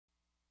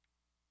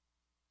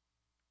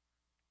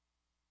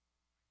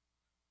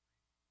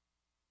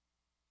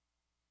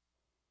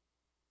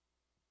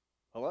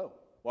Hello,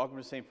 welcome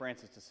to St.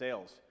 Francis de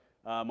Sales.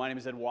 My name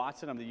is Ed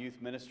Watson. I'm the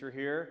youth minister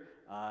here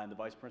and the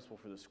vice principal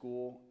for the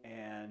school,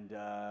 and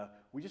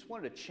we just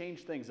wanted to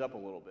change things up a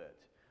little bit.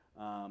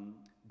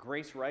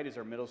 Grace Wright is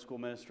our middle school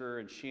minister,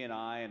 and she and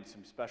I and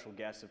some special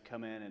guests have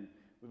come in, and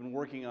we've been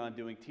working on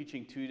doing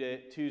Teaching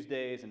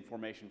Tuesdays and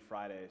Formation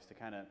Fridays to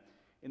kind of,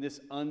 in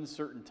this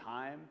uncertain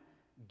time,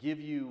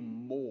 give you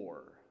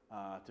more,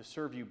 to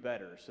serve you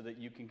better so that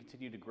you can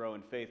continue to grow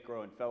in faith,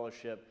 grow in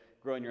fellowship,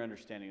 grow in your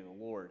understanding of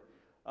the Lord.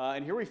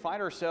 And here we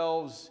find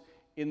ourselves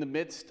in the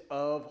midst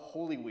of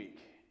Holy Week.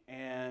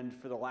 And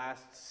for the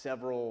last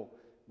several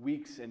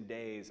weeks and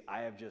days,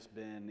 I have just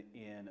been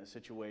in a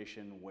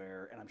situation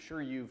where, and I'm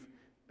sure you've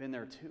been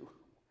there too,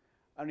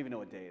 I don't even know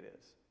what day it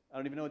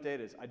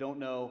is. I don't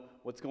know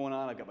what's going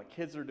on. I've got my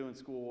kids that are doing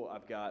school.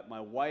 I've got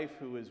my wife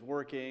who is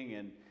working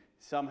and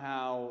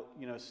somehow,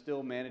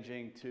 still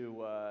managing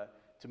to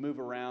move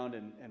around,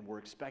 and we're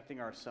expecting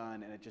our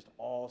son, and it just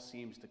all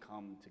seems to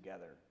come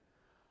together.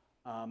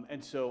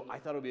 And so I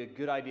thought it would be a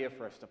good idea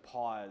for us to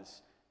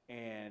pause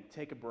and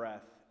take a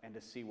breath and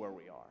to see where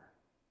we are.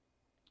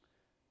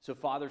 So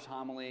Father's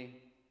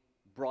homily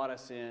brought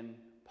us in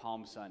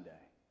Palm Sunday.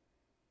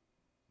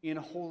 In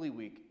Holy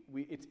Week,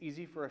 it's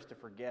easy for us to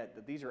forget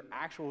that these are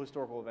actual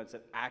historical events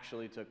that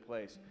actually took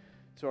place.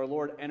 So our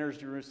Lord enters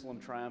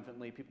Jerusalem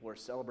triumphantly. People are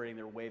celebrating,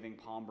 they're waving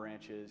palm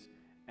branches,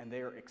 and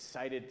they are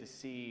excited to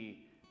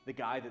see the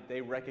guy that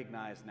they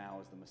recognize now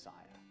as the Messiah.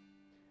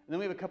 And then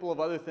we have a couple of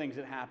other things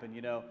that happen,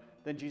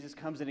 Then Jesus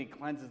comes and he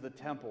cleanses the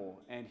temple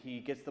and he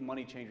gets the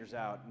money changers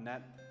out. And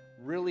that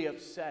really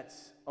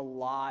upsets a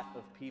lot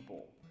of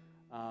people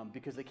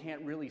because they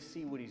can't really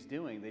see what he's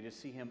doing. They just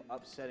see him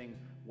upsetting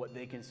what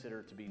they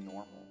consider to be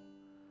normal.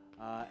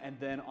 And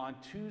then on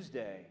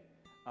Tuesday,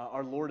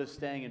 our Lord is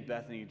staying in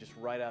Bethany, just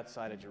right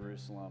outside of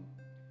Jerusalem.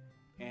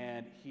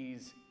 And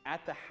he's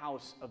at the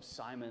house of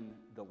Simon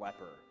the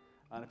leper.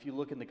 And if you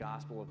look in the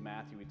Gospel of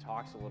Matthew, he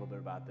talks a little bit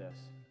about this.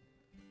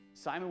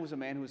 Simon was a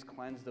man who was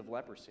cleansed of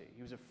leprosy.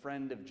 He was a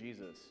friend of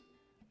Jesus.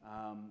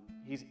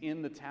 He's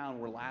in the town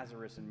where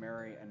Lazarus and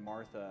Mary and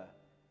Martha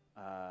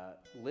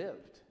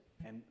lived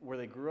and where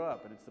they grew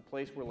up. And it's the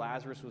place where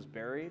Lazarus was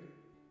buried,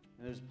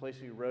 and there's a place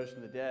where he rose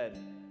from the dead.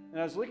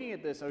 And I was looking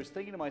at this, I was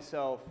thinking to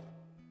myself,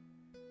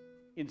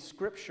 in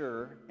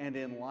Scripture and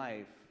in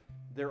life,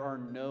 there are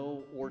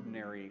no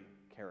ordinary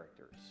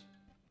characters.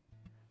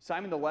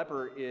 Simon the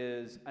leper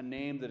is a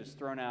name that is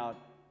thrown out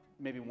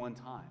maybe one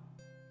time.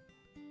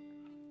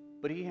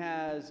 But he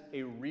has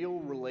a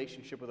real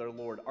relationship with our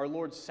Lord. Our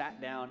Lord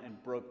sat down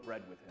and broke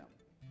bread with him.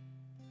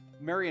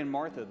 Mary and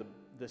Martha,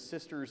 the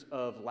sisters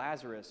of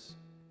Lazarus,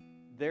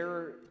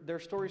 their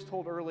story's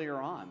told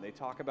earlier on. They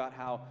talk about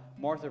how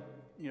Martha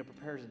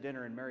prepares a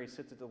dinner and Mary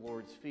sits at the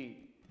Lord's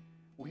feet.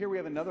 Well, here we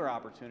have another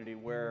opportunity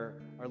where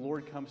our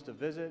Lord comes to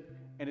visit,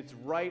 and it's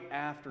right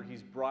after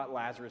he's brought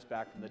Lazarus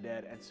back from the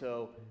dead. And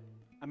so,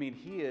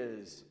 he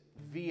is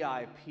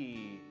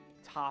VIP,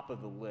 top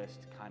of the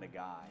list kind of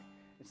guy.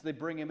 And so they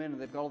bring him in,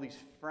 and they've got all these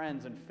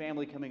friends and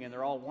family coming in. They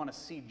all want to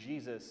see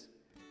Jesus.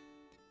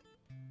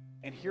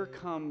 And here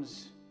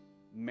comes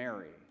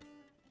Mary.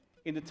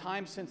 In the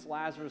time since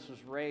Lazarus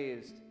was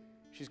raised,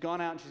 she's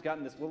gone out and she's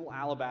gotten this little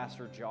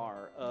alabaster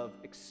jar of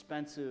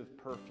expensive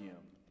perfumed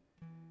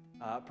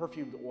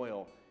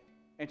oil.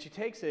 And she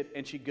takes it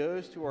and she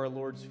goes to our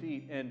Lord's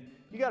feet. And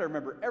you got to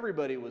remember,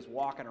 everybody was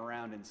walking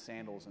around in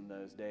sandals in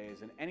those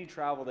days, and any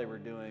travel they were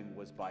doing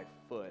was by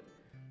foot.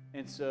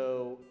 And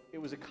so it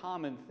was a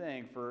common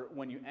thing for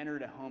when you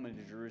entered a home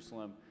into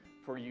Jerusalem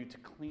for you to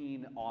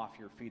clean off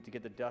your feet, to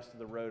get the dust of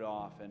the road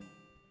off. And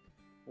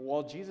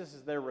while Jesus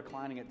is there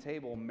reclining at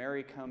table,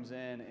 Mary comes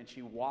in and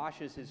she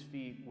washes his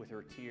feet with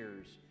her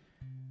tears.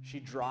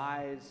 She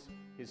dries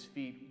his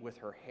feet with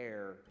her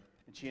hair,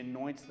 and she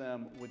anoints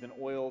them with an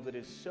oil that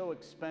is so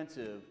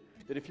expensive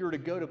that if you were to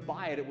go to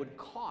buy it, it would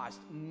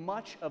cost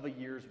much of a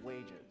year's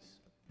wages.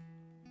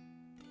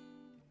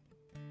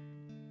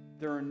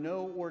 There are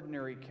no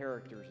ordinary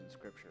characters in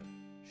Scripture.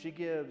 She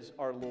gives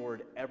our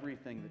Lord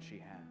everything that she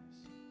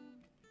has.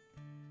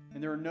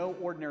 And there are no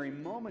ordinary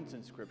moments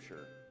in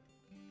Scripture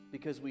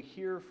because we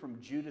hear from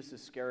Judas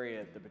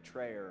Iscariot, the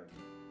betrayer,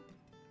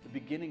 the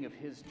beginning of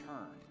his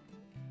turn.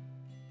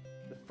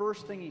 The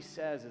first thing he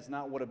says is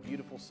not what a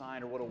beautiful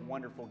sign or what a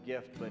wonderful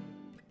gift, but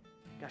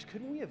gosh,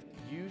 couldn't we have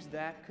used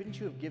that? Couldn't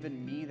you have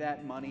given me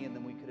that money and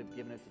then we could have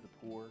given it to the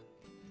poor?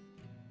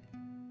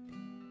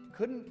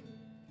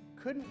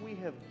 Couldn't we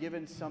have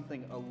given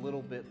something a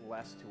little bit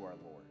less to our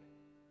Lord?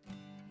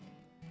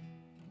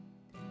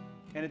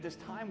 And at this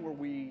time where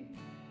we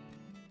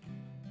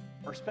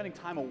are spending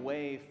time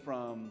away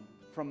from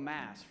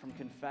Mass, from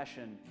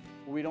confession,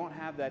 where we don't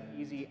have that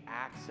easy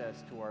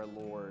access to our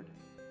Lord,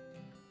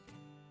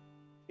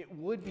 it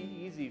would be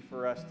easy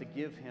for us to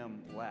give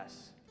him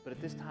less. But at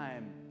this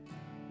time,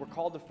 we're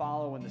called to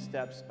follow in the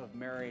steps of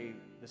Mary,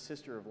 the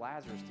sister of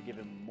Lazarus, to give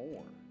him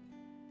more,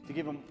 to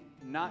give him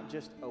not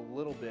just a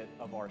little bit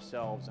of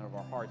ourselves and of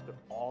our hearts, but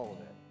all of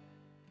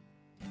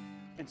it.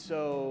 And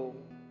so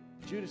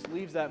Judas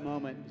leaves that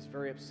moment. He's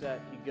very upset.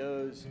 He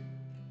goes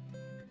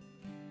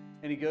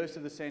And he goes to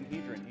the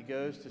Sanhedrin. He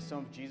goes to some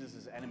of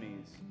Jesus'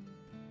 enemies.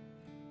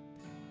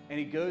 And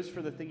he goes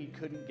for the thing he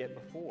couldn't get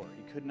before.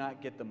 He could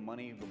not get the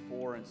money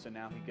before, and so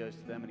now he goes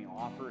to them and he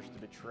offers to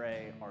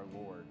betray our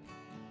Lord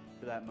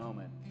for that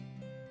moment.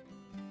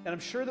 And I'm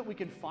sure that we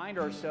can find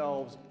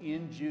ourselves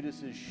in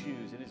Judas's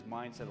shoes, in his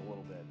mindset a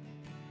little bit.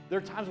 There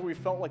are times where we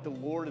felt like the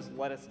Lord has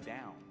let us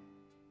down.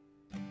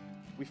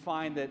 We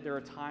find that there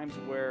are times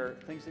where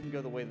things didn't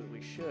go the way that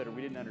we should, or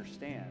we didn't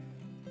understand.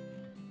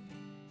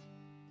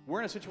 We're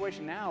in a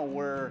situation now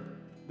where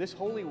this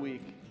Holy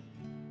Week,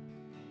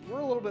 we're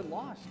a little bit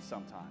lost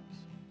sometimes.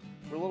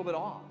 We're a little bit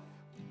off.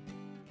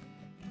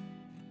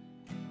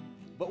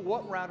 But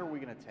what route are we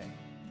going to take?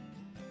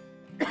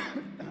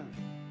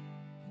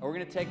 Are we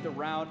going to take the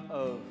route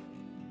of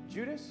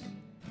Judas,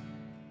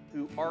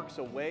 who arcs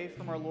away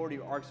from our Lord,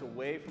 who arcs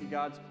away from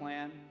God's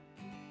plan?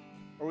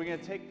 Or are we going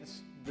to take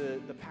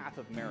the path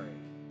of Mary,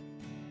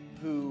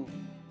 who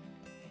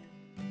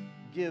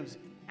gives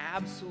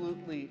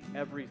absolutely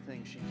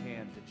everything she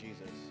can to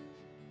Jesus?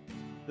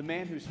 The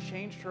man who's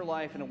changed her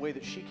life in a way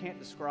that she can't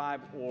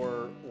describe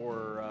or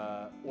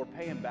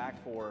pay him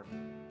back for.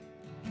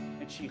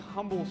 And she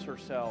humbles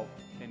herself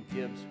and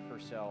gives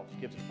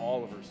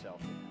all of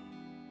herself to him,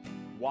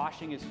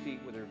 washing his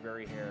feet with her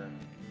very hair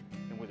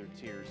and with her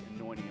tears,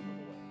 anointing him with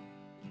oil.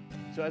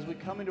 So as we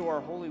come into our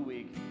Holy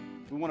Week,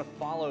 we want to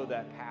follow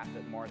that path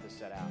that Martha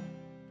set out.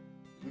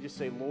 We just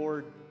say,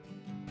 Lord,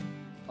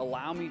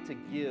 allow me to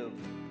give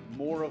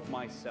more of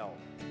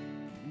myself,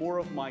 more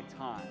of my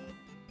time,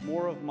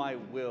 more of my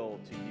will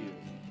to you,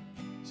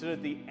 so that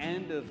at the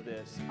end of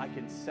this, I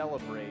can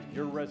celebrate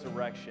your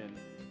resurrection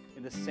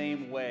in the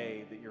same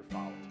way that your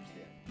followers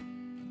did.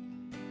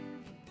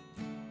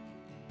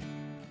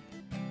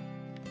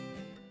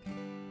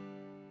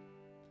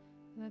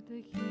 Let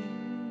the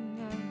King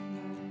of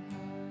my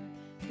heart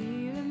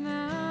be the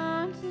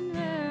mountain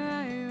where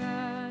I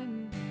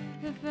run,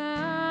 the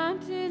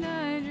fountain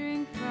I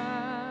drink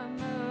from.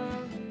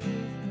 Oh, he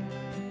is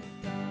my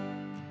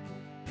song.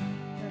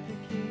 Let the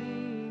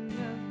King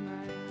of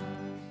my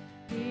heart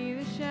be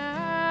the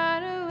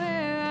shadow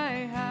where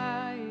I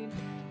hide,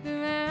 the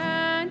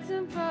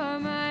ransom for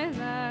my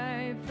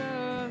life.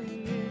 Oh,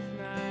 he is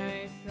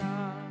my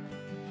song.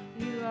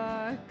 You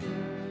are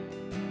good,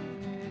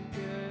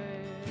 good.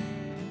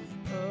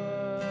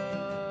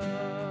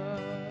 Oh,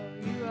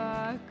 you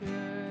are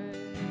good,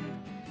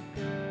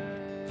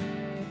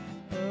 good.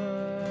 Oh,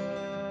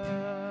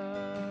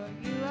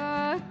 you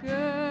are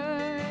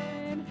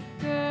good,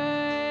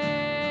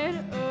 good.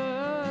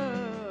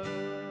 Oh,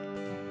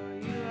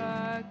 you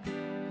are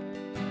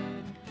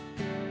good,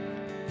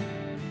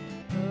 good.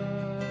 Oh,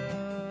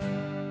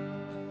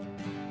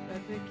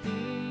 let the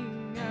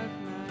King of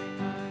my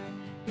heart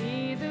be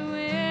the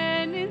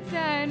wind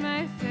inside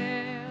my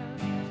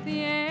sails, the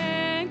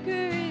anchor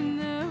in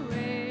the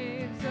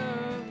waves.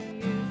 Oh, he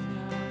is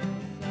my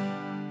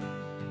song.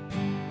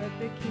 Let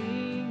the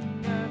King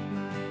of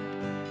my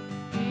heart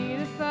be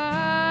the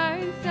fire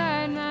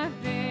inside my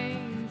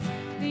veins,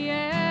 the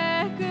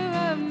echo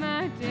of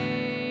my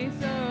days.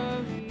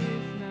 Oh, he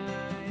is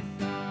my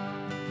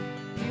song.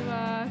 You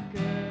are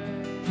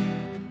good,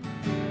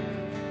 good.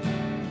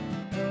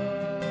 Oh,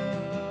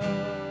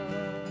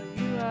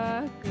 you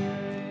are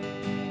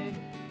good,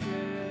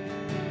 good.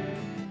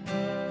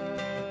 Oh,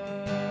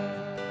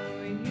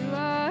 you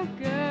are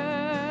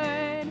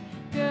good,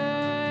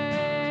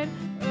 good.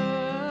 Oh,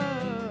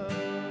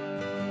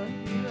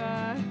 you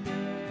are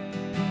good,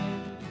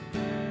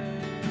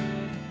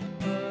 good.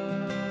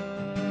 Oh,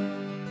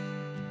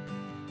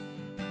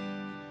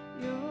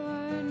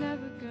 you're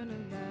never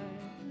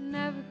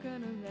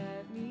gonna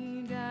let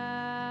me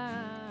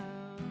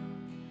down.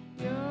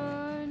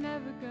 You're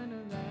never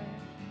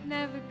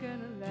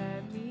gonna